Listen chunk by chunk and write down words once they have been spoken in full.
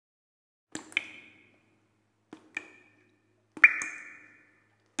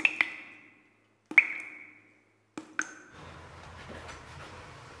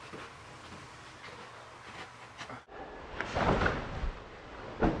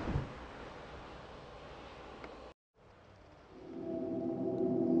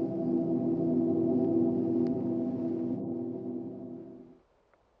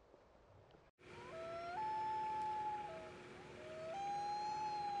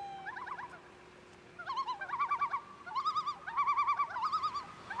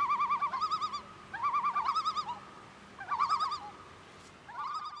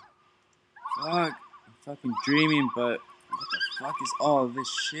fuck? I'm fucking dreaming, but what the fuck is all this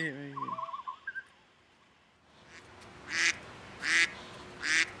shit right here?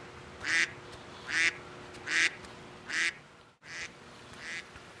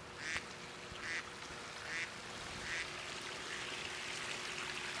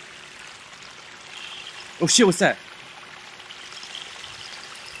 Oh shit, what's that?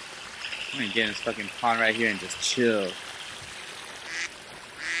 I'm gonna get in this fucking pond right here and just chill.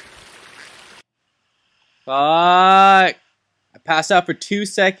 Fuck! I passed out for 2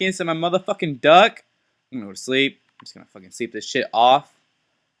 seconds and my motherfucking duck. I'm gonna go to sleep. I'm just gonna fucking sleep this shit off.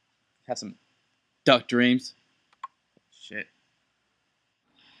 Have some duck dreams. Shit.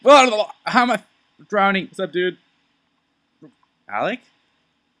 How am I drowning? What's up, dude? Alec?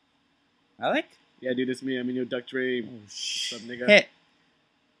 Alec? Yeah, dude, it's me. I'm in your duck dream. Oh What's up, nigga? shit.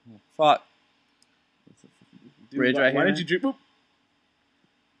 Oh, fuck. Dude, Bridge right here. Why did you dream? Boop.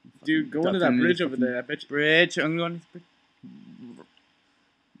 Dude, go into that bridge over there. I bet you. Bridge. I'm going to this bridge.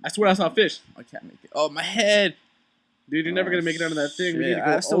 I swear I saw a fish. I can't make it. Oh, my head. Dude, you're never gonna make it under that thing. Shit. We need to go I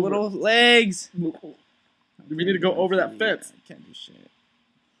have so over. little legs. Dude, we need to go over that fence. I can't do shit.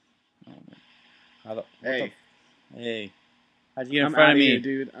 Oh, my. Hey. Hey. How'd you get in I'm front out of of me? here,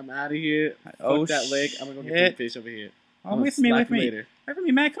 dude. I'm out of here. Oh, Fuck that lake. I'm gonna go get shit. some fish over here. Oh, wait for me, wait for me. Later. Wait for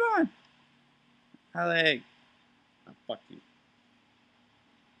me, man. Come on. Alec. Oh, fuck you.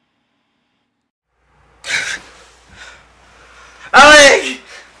 Alec!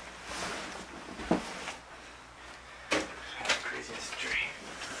 Craziest dream.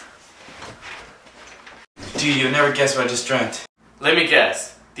 Dude, you'll never guess what I just dreamt. Let me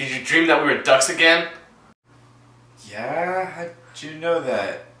guess. Did you dream that we were ducks again? Yeah? How'd you know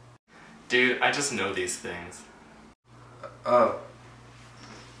that? Dude, I just know these things. Oh.